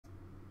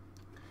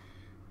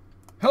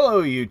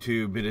Hello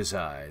YouTube, it is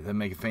I, the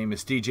mega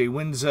famous DJ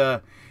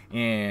Winza,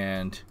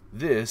 and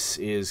this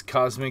is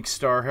Cosmic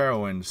Star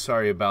Heroine.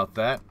 Sorry about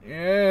that.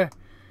 There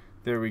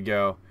we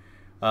go.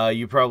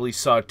 You probably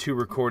saw two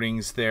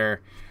recordings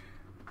there.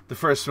 The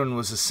first one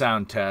was a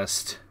sound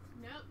test.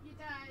 Nope, you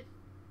died.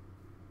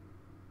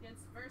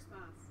 Against the first boss.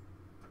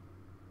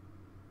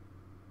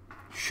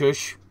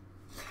 Shush.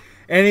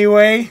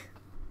 Anyway,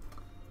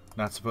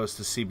 not supposed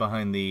to see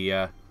behind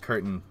the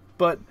curtain,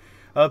 but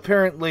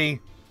apparently...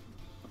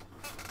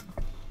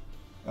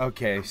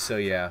 Okay, so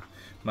yeah,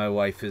 my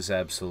wife is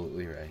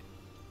absolutely right.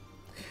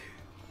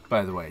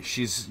 By the way,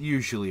 she's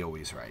usually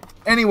always right.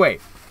 Anyway,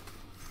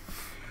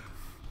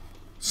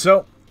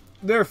 so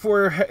there are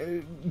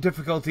 4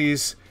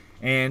 difficulties,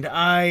 and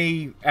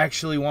I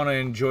actually want to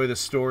enjoy the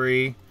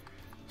story,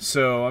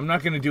 so I'm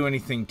not going to do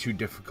anything too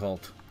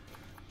difficult.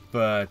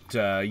 But,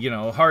 you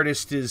know,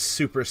 hardest is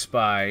Super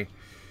Spy.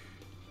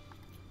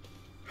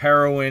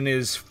 Heroine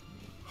is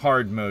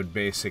hard mode,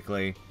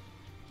 basically.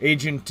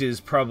 Agent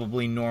is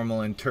probably normal,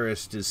 and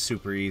Tourist is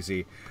super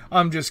easy.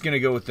 I'm just going to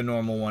go with the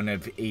normal one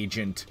of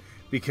Agent,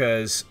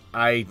 because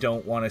I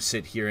don't want to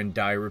sit here and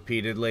die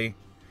repeatedly.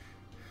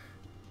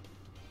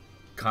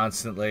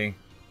 Constantly.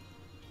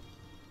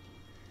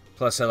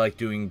 Plus, I like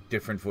doing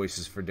different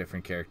voices for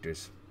different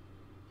characters.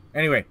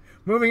 Anyway,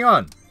 moving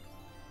on.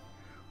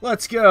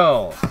 Let's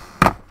go!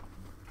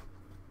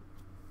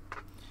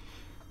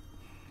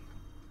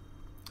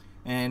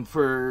 And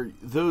for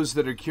those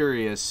that are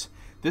curious...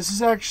 This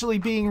is actually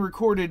being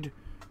recorded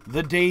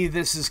the day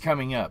this is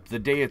coming up, the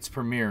day it's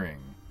premiering.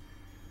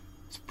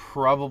 It's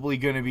probably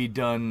going to be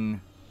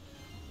done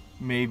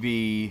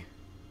maybe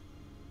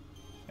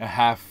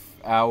a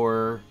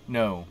hour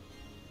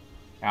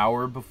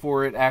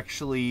before it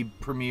actually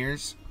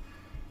premieres.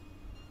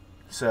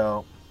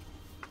 So,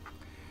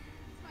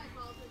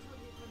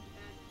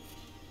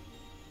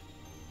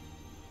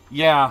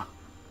 yeah,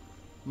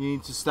 you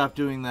need to stop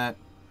doing that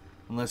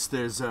unless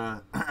there's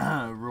a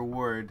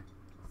reward.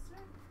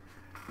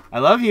 I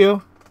love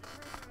you.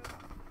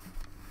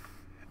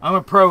 I'm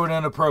a pro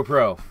and a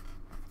pro.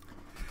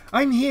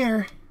 I'm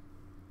here.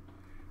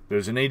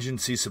 There's an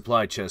agency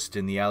supply chest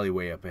in the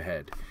alleyway up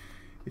ahead.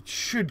 It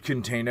should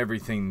contain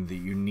everything that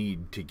you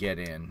need to get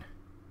in.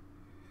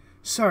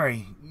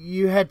 Sorry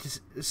you had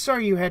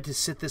to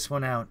sit this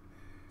one out.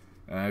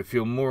 I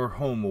feel more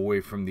home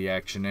away from the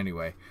action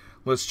anyway.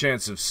 Less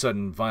chance of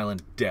sudden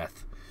violent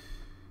death.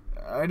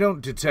 I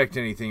don't detect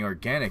anything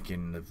organic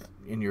in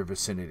your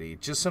vicinity,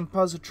 just some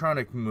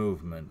positronic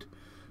movement.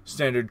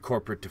 Standard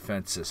corporate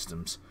defense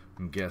systems,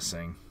 I'm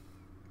guessing.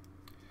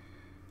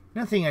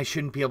 Nothing I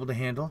shouldn't be able to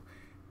handle.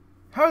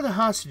 How are the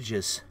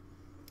hostages?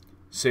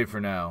 Safe for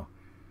now,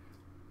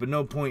 but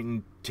no point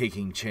in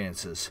taking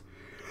chances.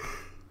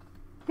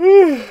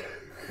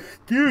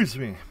 Excuse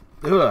me.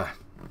 Ugh,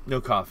 no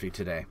coffee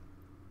today.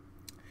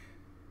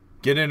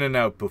 Get in and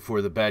out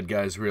before the bad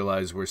guys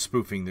realize we're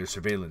spoofing their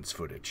surveillance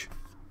footage.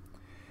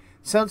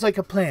 Sounds like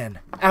a plan.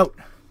 Out!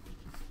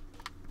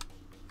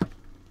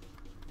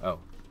 Oh.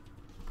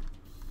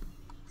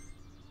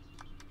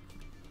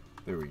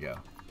 There we go.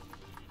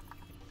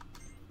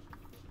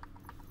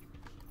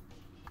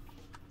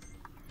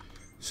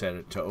 Set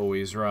it to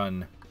always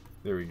run.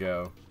 There we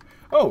go.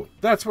 Oh,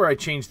 that's where I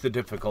changed the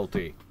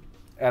difficulty.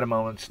 At a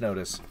moment's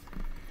notice.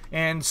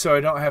 And so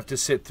I don't have to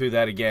sit through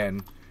that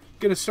again.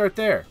 Gonna start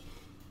there.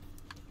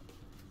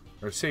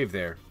 Or save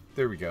there.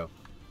 There we go.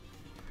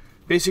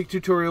 Basic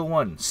Tutorial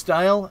 1,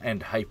 Style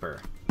and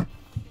Hyper.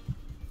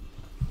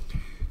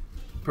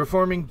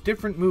 Performing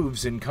different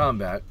moves in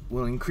combat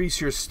will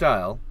increase your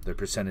style, the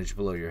percentage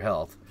below your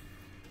health.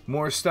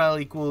 More style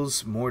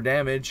equals more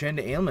damage and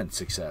ailment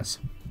success.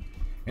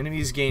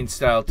 Enemies gain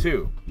style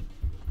too.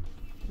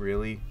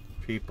 Really,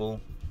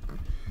 people?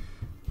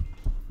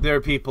 There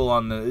are people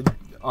on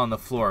the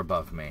floor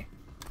above me.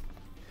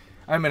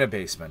 I'm in a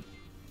basement.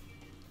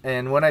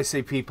 And when I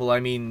say people, I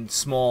mean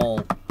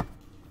small...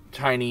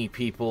 tiny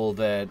people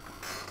that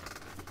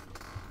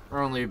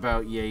are only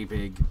about yay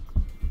big.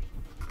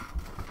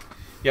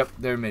 Yep,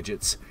 they're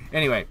midgets.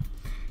 Anyway,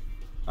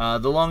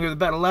 the longer the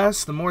battle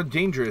lasts, the more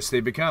dangerous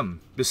they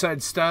become.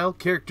 Besides style,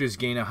 characters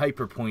gain a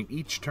hyper point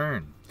each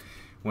turn.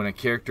 When a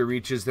character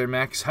reaches their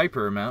max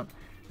hyper amount,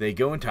 they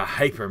go into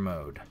hyper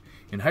mode.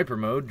 In hyper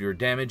mode, your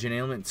damage and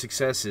ailment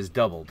success is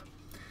doubled.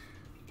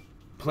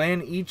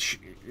 Plan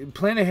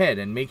ahead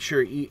and make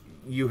sure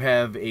you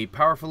have a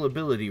powerful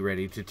ability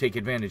ready to take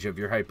advantage of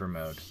your hyper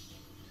mode.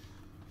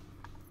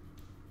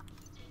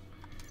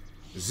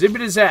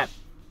 Zibbity-zap!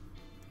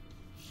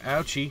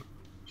 Ouchie.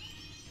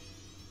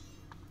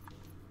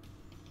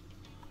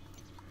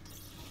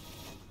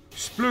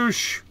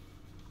 Sploosh!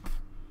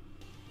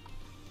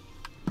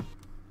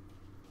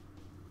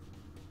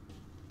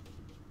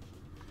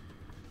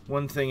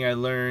 One thing I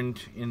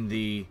learned in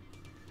the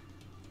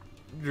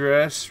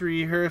dress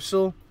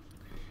rehearsal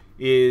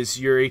is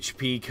your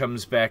HP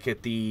comes back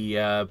at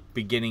the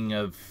beginning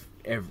of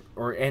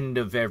end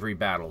of every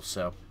battle.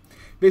 So,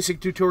 Basic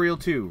Tutorial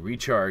 2,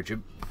 Recharge.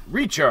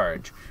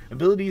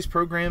 Abilities,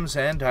 programs,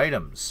 and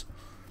items.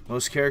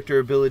 Most character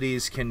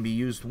abilities can be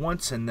used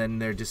once and then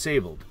they're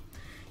disabled.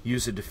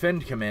 Use a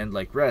defend command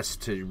like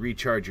rest to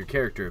recharge your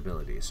character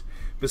abilities.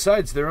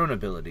 Besides their own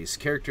abilities,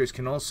 characters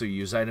can also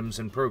use items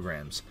and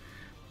programs.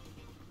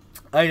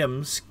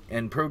 Items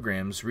and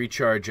programs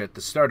recharge at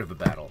the start of a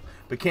battle,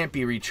 but can't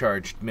be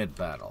recharged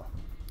mid-battle.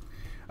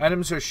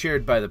 Items are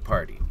shared by the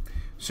party.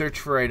 Search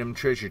for item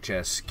treasure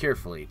chests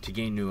carefully to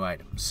gain new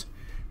items.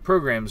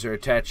 Programs are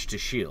attached to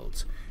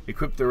shields.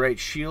 Equip the right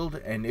shield,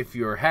 and if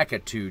your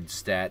Hackitude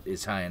stat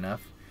is high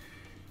enough,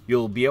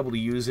 you'll be able to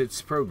use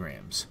its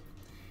programs.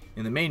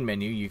 In the main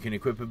menu, you can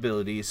equip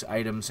abilities,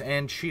 items,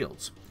 and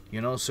shields. You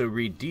can also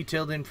read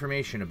detailed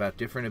information about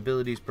different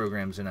abilities,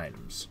 programs, and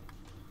items.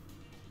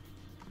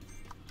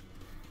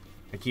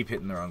 I keep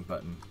hitting the wrong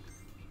button.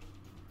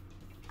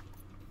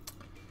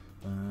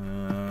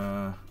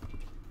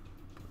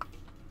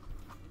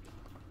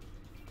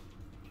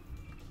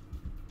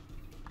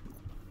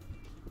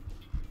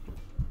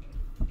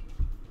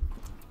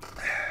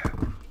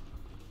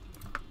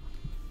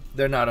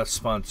 They're not a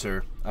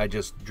sponsor. I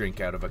just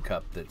drink out of a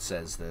cup that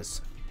says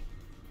this.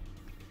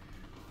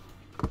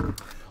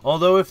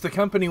 Although if the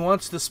company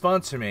wants to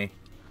sponsor me,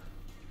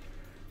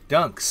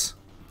 Dunks,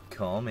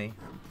 call me.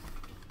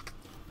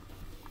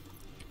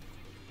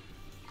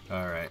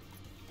 Alright.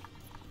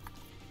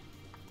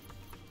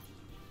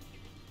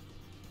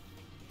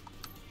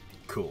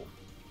 Cool.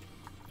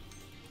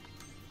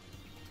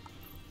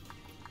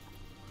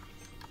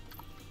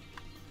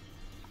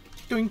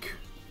 Doink.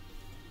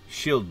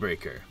 Shield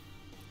Breaker.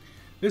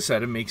 This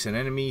item makes an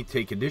enemy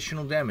take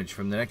additional damage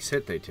from the next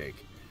hit they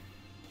take.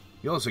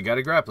 You also got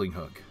a grappling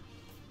hook.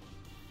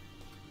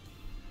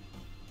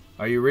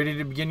 Are you ready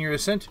to begin your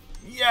ascent?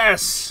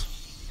 Yes!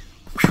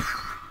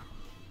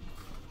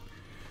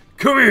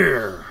 Come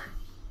here!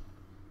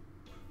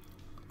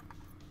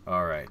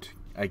 Alright.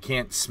 I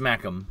can't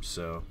smack them,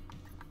 so...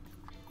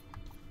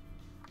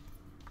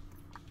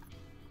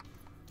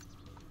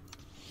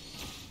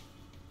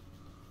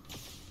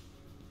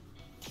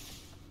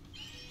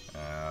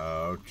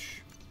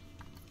 Ouch.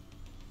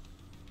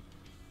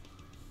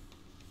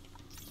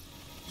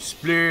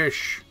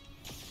 Splish!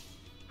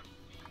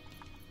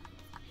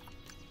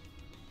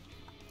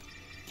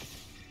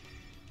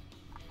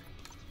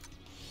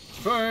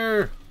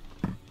 Fire!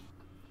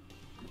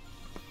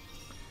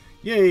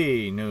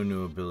 Yay! No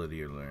new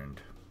ability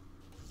learned.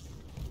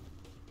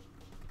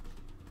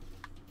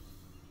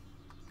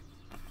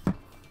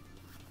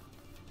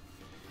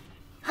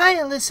 Hi,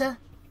 Alyssa.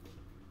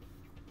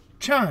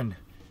 Chan,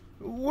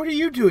 what are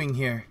you doing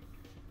here?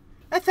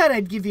 I thought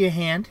I'd give you a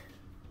hand.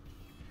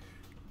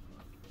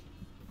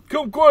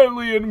 Come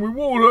quietly and we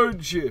won't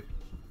hurt you.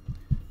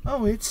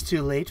 Oh, it's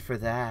too late for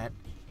that.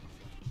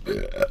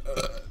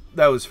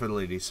 That was for the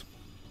ladies.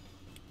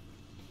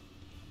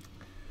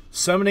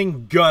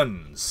 Summoning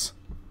guns.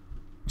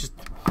 Just...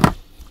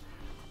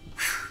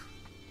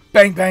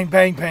 Bang, bang,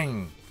 bang,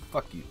 bang.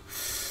 Fuck you.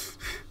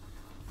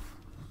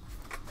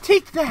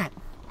 Take that.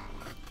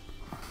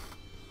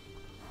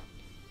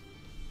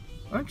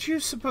 Aren't you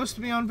supposed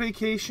to be on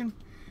vacation?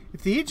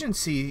 If the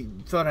agency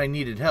thought I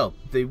needed help,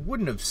 they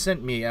wouldn't have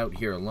sent me out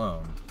here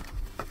alone.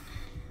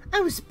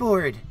 I was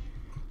bored.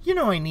 You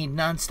know I need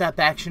non-stop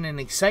action and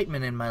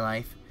excitement in my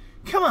life.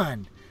 Come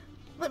on,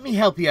 let me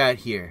help you out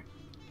here.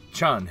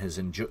 Chan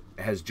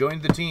has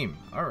joined the team.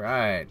 All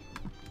right.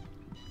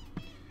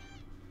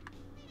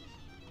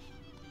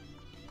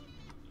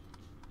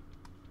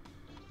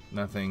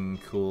 Nothing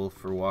cool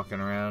for walking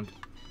around.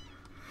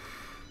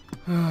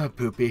 Ah,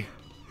 poopy.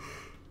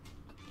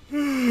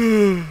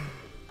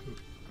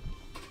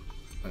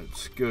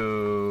 Let's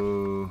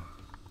go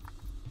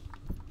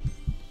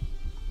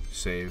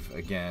save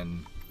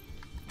again,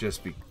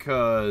 just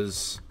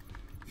because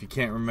if you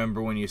can't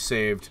remember when you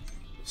saved,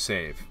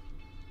 save.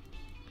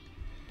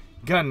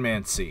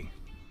 Gunmancy.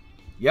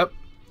 Yep,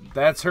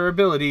 that's her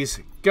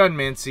abilities.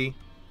 Gunmancy.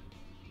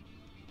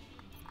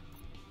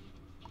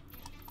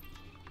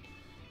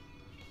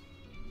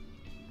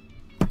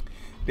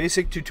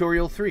 Basic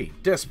Tutorial 3,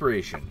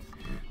 Desperation.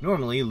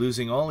 Normally,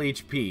 losing all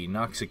HP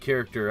knocks a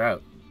character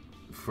out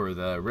for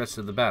the rest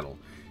of the battle.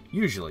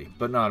 Usually,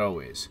 but not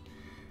always.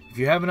 If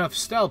you have enough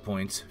style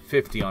points,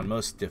 50 on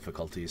most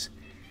difficulties,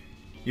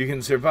 you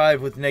can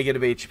survive with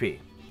negative HP.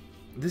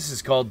 This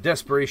is called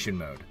Desperation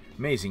Mode.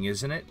 Amazing,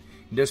 isn't it?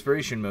 In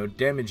Desperation Mode,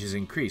 damage is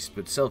increased,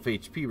 but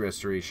self-HP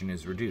restoration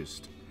is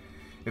reduced.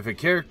 If a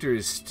character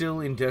is still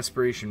in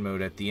Desperation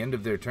Mode at the end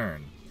of their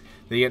turn,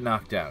 they get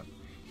knocked out.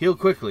 Heal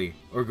quickly,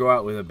 or go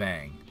out with a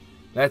bang.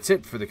 That's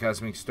it for the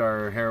Cosmic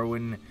Star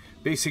Heroine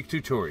Basic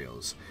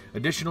Tutorials.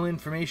 Additional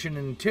information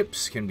and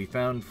tips can be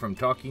found from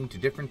talking to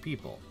different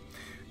people.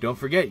 Don't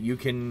forget, you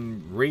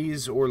can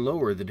raise or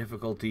lower the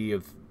difficulty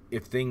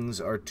if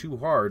things are too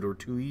hard or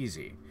too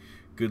easy.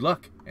 Good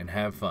luck and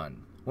have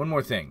fun. One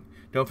more thing,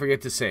 don't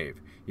forget to save.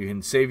 You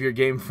can save your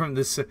game from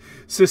the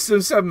system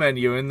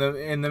submenu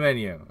in the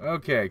menu.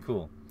 Okay,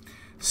 cool.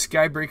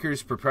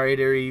 Skybreaker's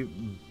proprietary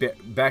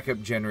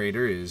backup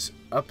generator is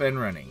up and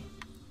running.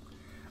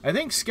 I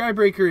think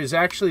Skybreaker is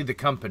actually the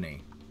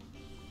company.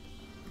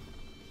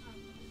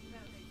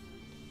 That makes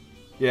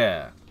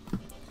Yeah.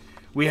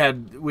 We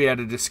had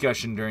a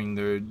discussion during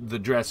the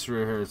dress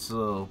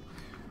rehearsal.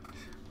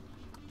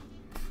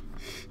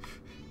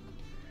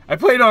 I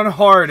played on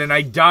hard and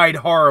I died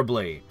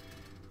horribly.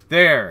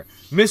 There.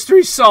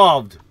 Mystery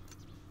solved.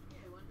 Yeah,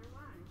 I wonder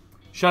why.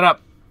 Shut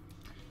up.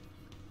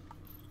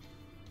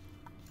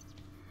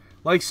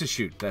 Likes to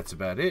shoot. That's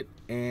about it.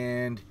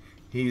 And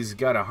he's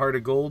got a heart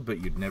of gold,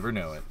 but you'd never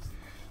know it.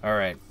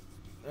 Alright.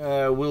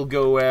 We'll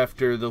go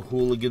after the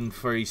hooligan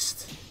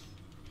first.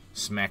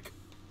 Smack.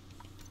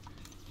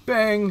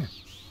 Bang!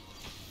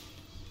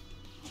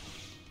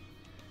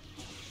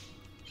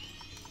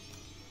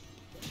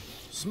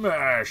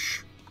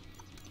 Smash!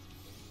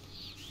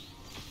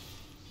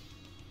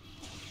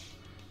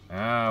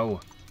 Ow.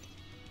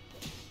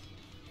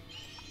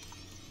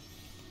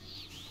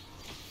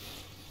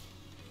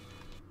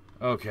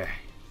 Okay.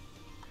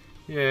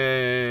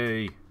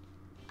 Yay!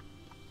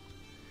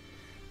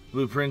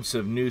 Blueprints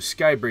of new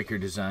Skybreaker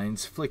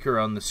designs flicker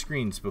on the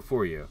screens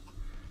before you.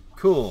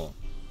 Cool.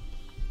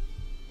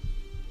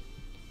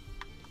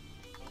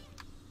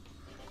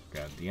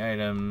 Grab the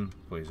item.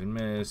 Poison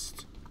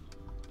mist.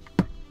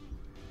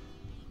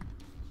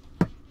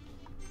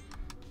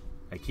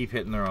 I keep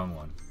hitting the wrong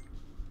one.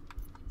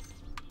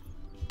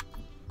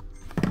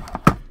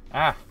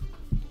 Ah!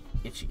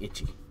 Itchy,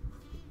 itchy.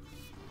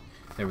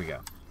 There we go.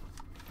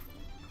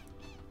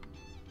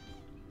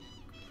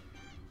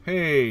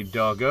 Hey,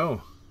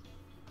 doggo.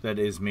 That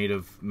is made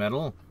of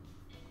metal.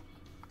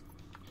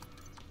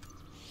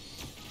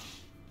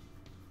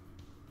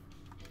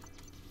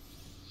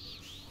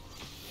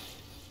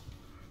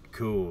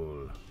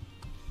 Cool.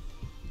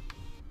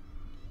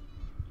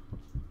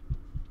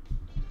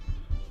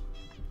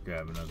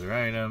 Grab another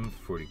item.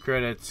 40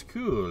 credits.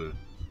 Cool.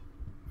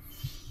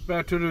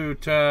 Battle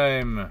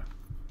time.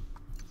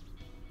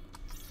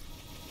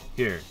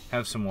 Here,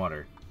 have some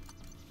water.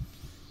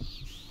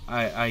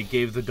 I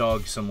gave the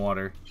dog some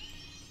water.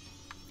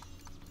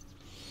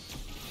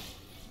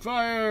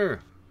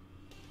 Fire!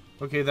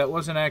 Okay, that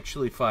wasn't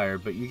actually fire,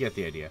 but you get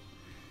the idea.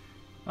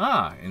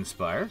 Ah,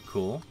 inspire.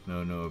 Cool.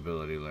 No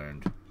ability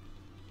learned.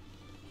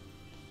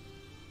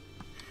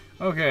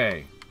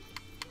 Okay.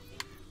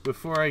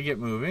 Before I get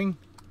moving,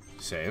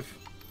 save.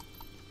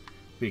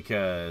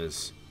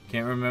 Because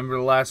can't remember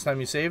the last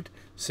time you saved?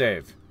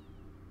 Save.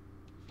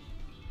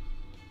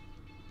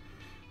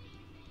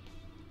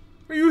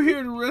 Are you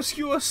here to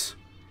rescue us?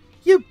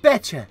 You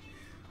betcha.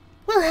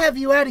 We'll have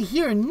you out of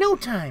here in no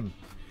time.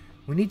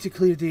 We need to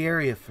clear the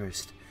area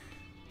first.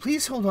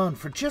 Please hold on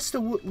for just a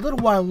little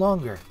while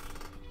longer.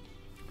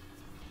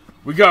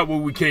 We got what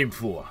we came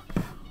for.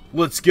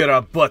 Let's get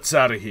our butts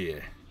out of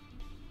here.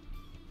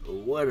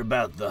 What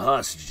about the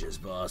hostages,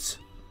 boss?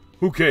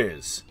 Who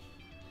cares?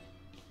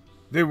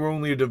 They were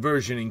only a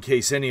diversion in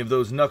case any of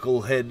those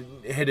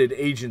knuckleheaded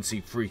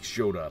agency freaks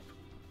showed up.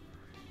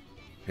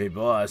 Hey,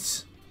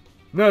 boss.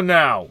 Not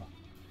now.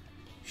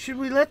 Should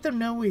we let them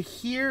know we're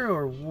here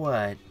or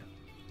what?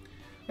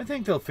 I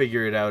think they'll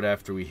figure it out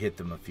after we hit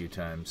them a few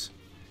times.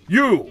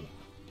 You!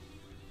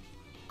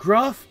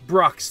 Groff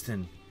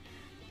Broxton,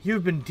 you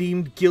have been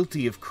deemed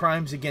guilty of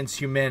crimes against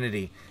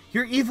humanity.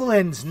 Your evil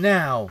ends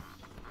now.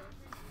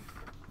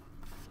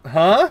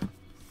 Huh?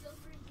 Still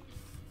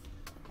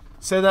cringy.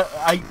 Say that.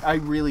 I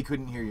really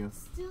couldn't hear you.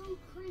 Still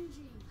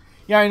cringy.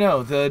 Yeah, I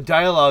know. The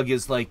dialogue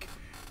is, like,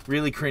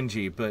 really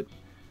cringy, but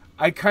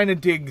I kind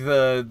of dig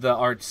the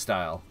art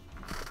style.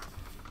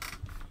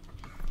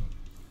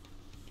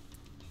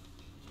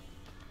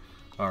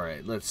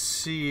 Alright, let's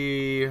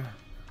see. I'm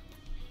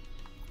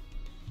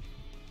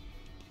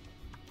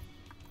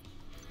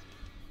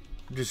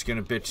just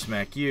gonna bitch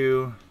smack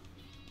you.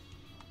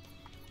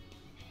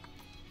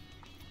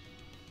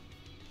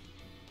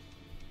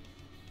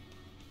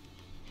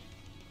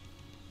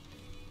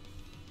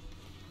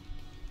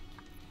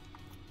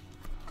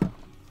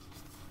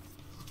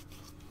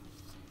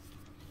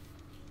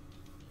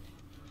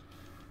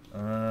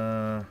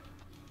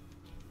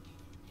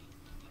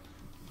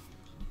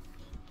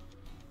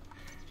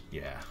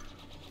 Yeah.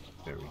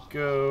 There we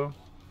go.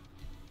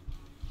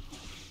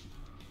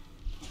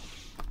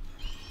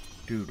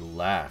 Dude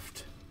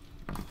laughed.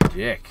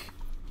 Dick.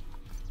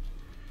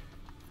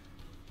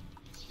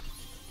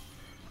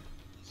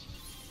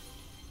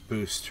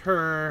 Boost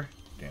her.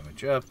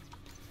 Damage up.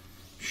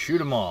 Shoot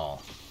them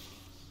all.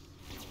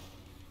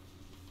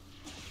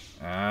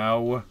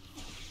 Ow.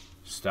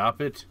 Stop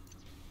it.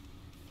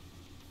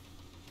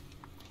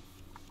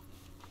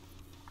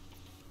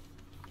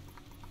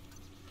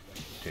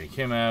 Take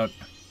him out.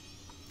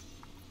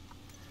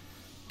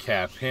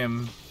 Cap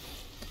him.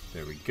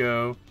 There we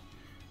go.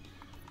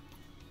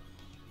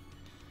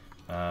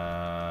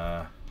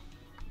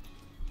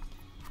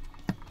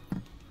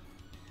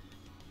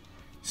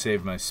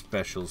 Save my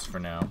specials for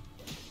now.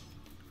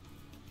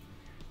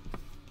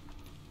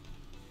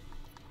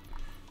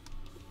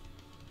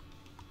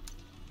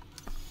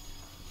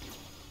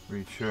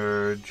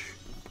 Recharge.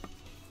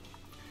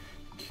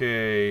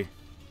 Okay.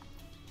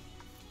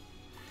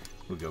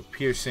 We'll go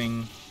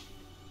piercing.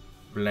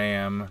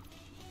 Blam.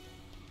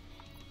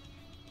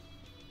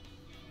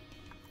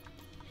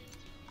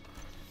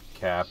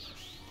 Cap.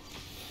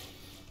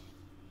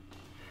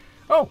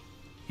 Oh,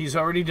 he's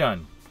already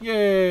done.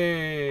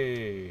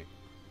 Yay!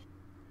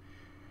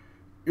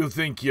 You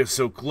think you're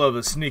so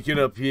clever sneaking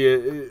up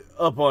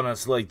on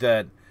us like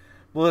that.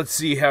 Well, let's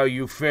see how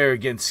you fare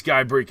against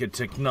Skybreaker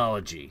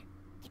technology.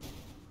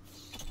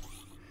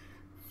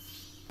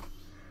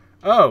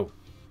 Oh.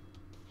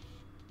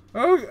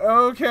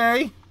 Oh,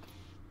 okay.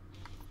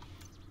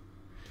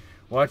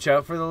 Watch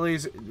out for the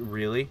laser.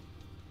 Really?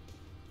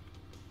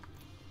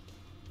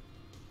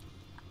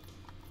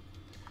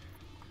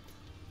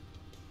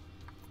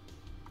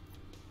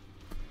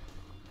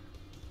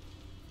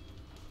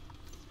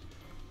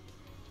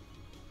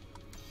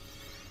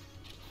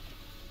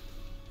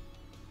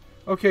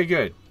 Okay,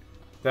 good.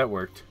 That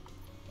worked.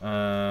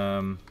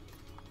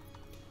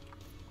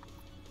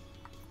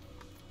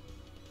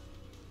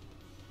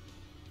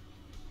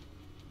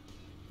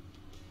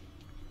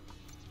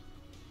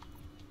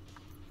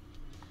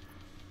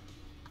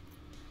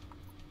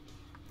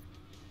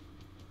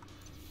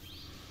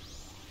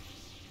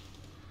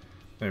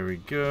 There we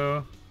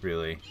go.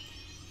 Really?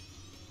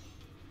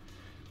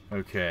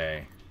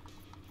 Okay.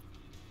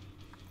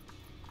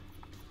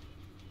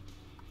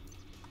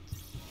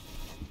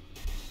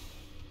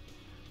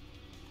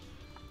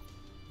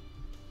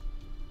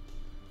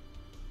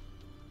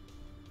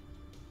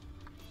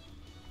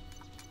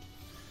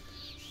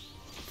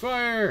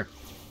 Fire!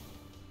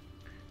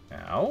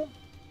 Ow.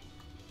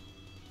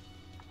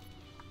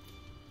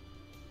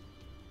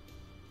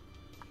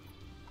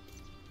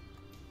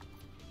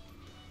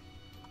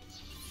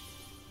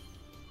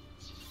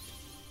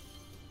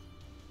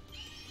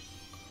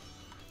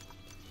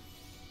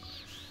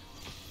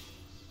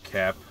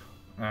 Cap.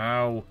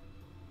 Ow.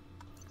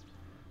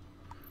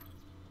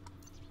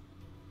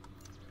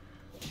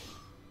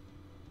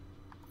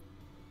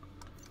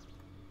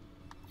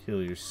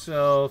 Kill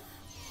yourself.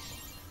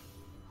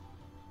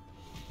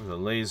 With a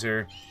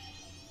laser.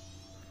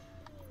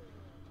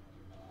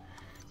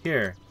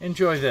 Here,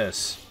 enjoy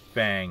this.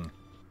 Bang.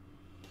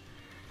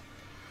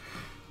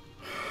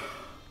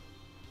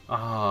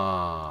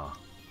 Ah.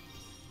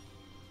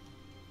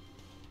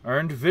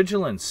 Earned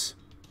vigilance.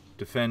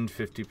 Defend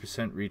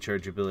 50%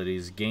 recharge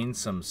abilities. Gain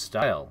some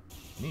style.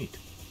 Neat.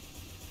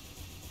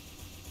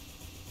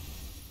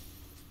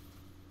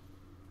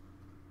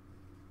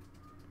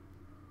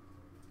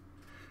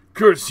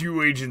 Curse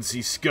you,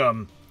 agency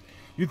scum.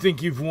 You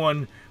think you've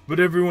won, but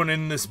everyone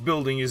in this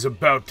building is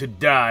about to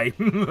die.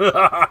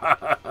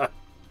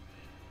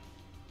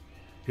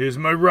 Here's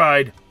my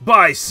ride.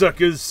 Bye,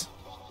 suckers.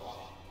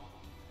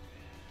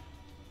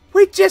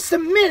 Wait just a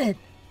minute.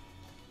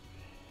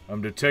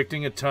 I'm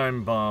detecting a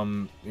time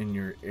bomb in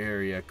your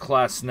area.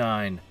 Class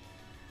 9.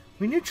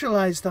 We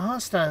neutralized the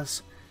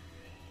hostiles.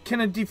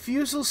 Can a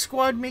defusal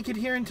squad make it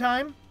here in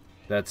time?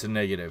 That's a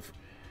negative.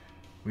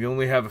 We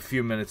only have a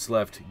few minutes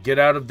left. Get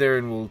out of there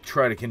and we'll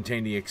try to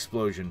contain the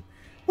explosion.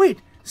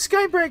 Wait,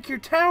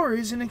 Skybreaker Tower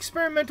is an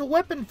experimental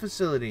weapon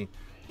facility.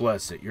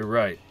 Bless it, you're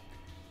right.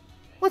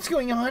 What's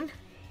going on?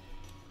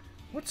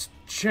 What's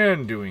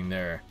Chan doing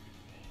there?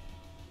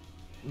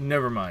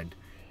 Never mind.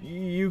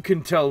 You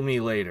can tell me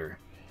later.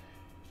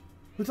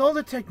 With all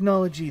the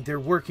technology they're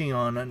working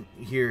on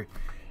here,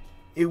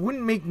 it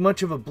wouldn't make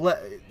much of a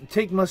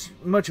take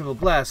much of a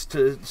blast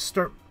to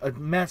start a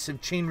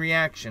massive chain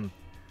reaction.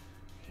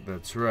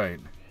 That's right.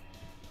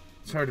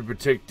 It's hard to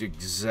predict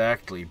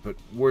exactly, but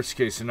worst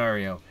case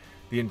scenario,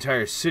 the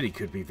entire city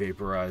could be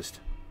vaporized.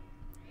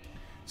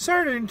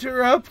 Sorry to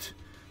interrupt,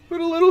 but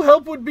a little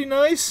help would be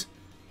nice.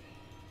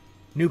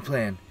 New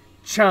plan.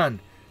 Chan,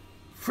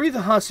 free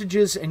the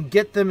hostages and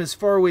get them as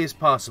far away as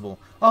possible.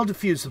 I'll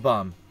defuse the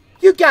bomb.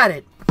 You got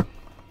it!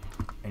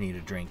 I need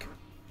a drink.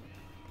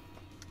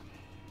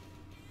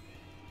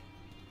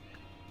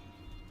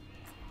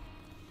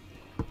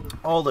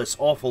 All this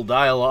awful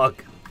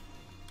dialogue.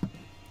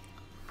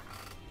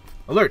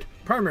 Alert!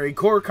 Primary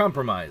core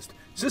compromised.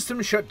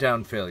 System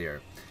shutdown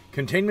failure.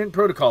 Containment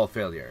protocol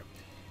failure.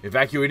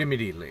 Evacuate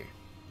immediately.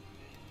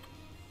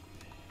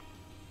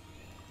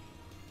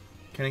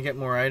 Can I get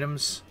more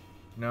items?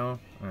 No?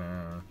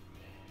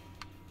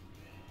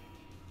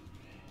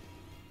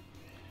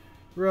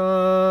 Run!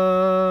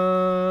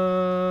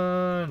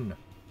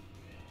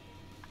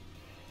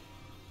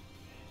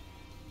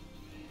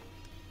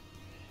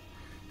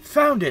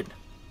 Found it!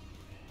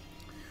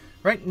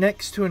 Right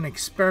next to an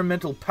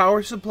experimental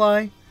power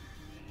supply?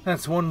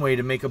 That's one way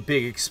to make a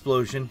big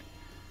explosion.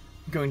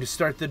 I'm going to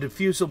start the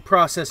defusal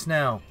process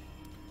now.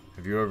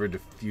 Have you ever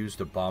defused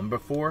a bomb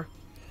before?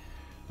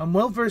 I'm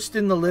well versed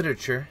in the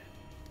literature.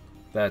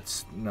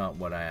 That's not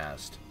what I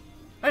asked.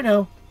 I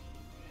know.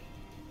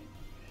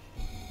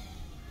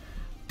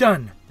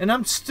 Done, and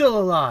I'm still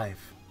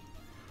alive.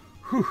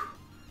 Whew.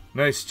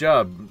 Nice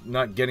job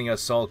not getting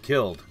us all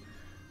killed.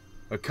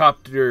 A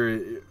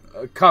copter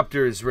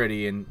is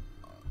ready and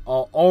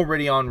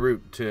already en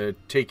route to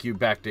take you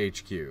back to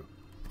HQ.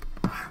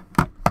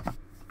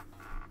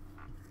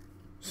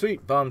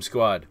 Sweet, bomb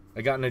squad.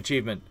 I got an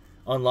achievement.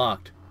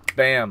 Unlocked.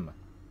 Bam.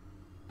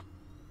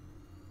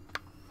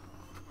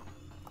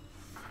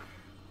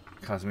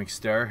 Cosmic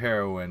Star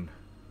Heroine.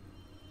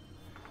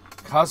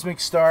 Cosmic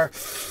Star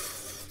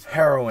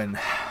Heroine.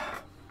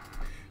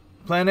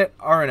 Planet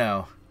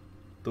Aranau.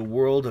 The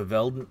world of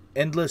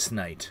endless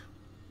night.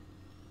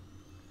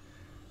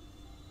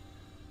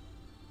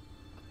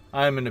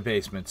 I'm in the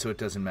basement, so it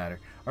doesn't matter.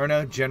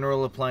 Aranau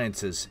General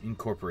Appliances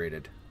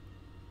Incorporated.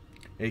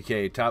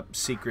 aka Top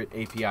Secret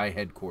API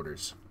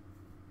Headquarters.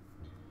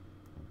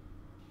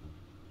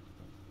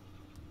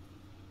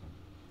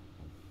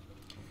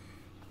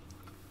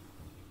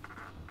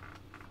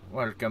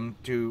 Welcome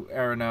to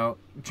Aranau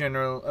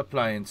General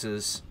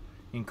Appliances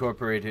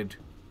Incorporated,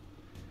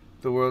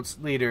 the world's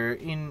leader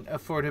in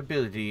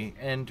affordability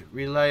and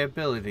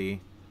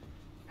reliability.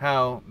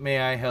 How may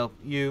I help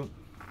you?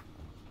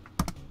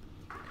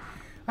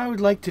 I would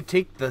like to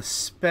take the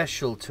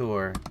special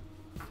tour.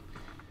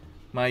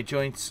 My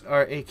joints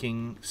are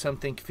aching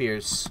something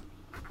fierce.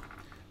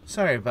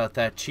 Sorry about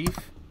that,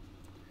 Chief.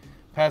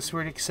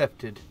 Password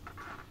accepted.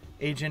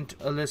 Agent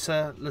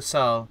Alyssa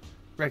LaSalle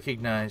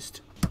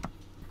recognized.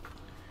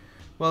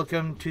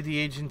 Welcome to the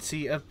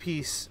Agency of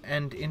Peace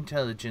and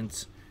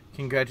Intelligence.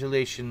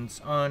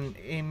 Congratulations on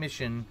a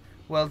mission.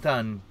 Well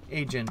done,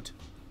 Agent.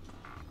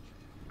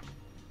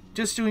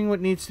 Just doing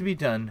what needs to be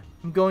done.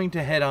 I'm going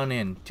to head on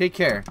in. Take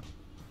care.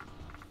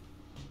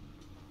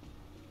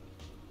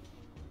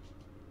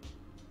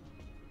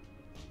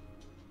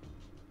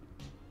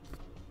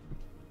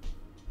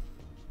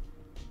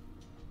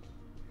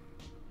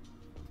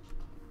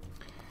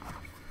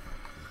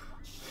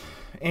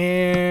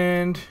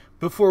 And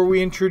before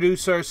we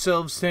introduce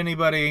ourselves to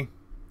anybody,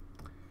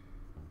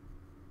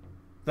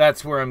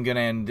 that's where I'm going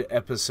to end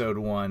episode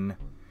 1.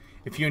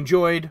 If you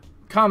enjoyed,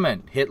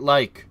 comment, hit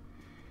like.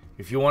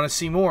 If you want to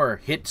see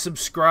more, hit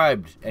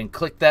subscribe and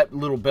click that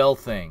little bell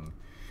thing.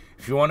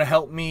 If you want to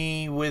help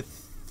me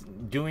with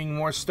doing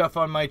more stuff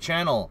on my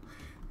channel,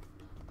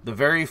 the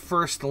very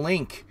first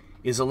link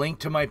is a link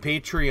to my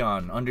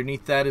Patreon.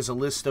 Underneath that is a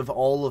list of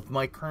all of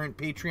my current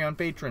Patreon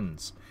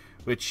patrons,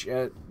 which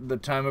at the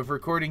time of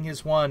recording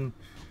is one.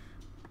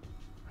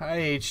 Hi,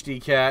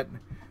 HD Cat.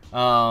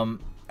 I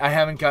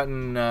haven't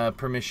gotten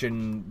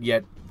permission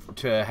yet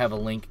to have a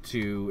link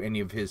to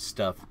any of his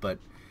stuff, but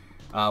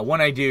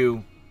when I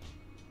do,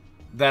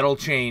 that'll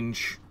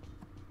change.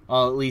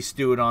 I'll at least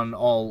do it on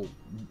all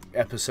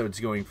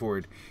episodes going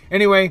forward.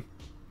 Anyway,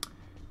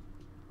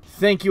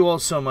 thank you all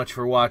so much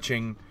for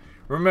watching.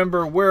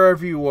 Remember,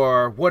 wherever you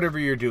are, whatever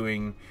you're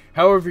doing,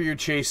 however you're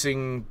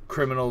chasing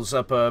criminals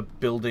up a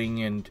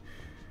building and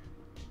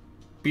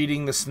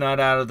beating the snot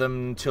out of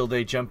them until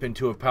they jump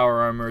into a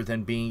power armor,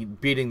 then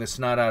beating the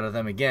snot out of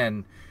them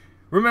again,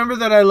 remember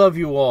that I love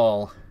you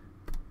all.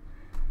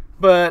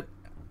 But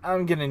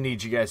I'm gonna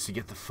need you guys to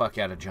get the fuck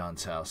out of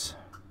John's house.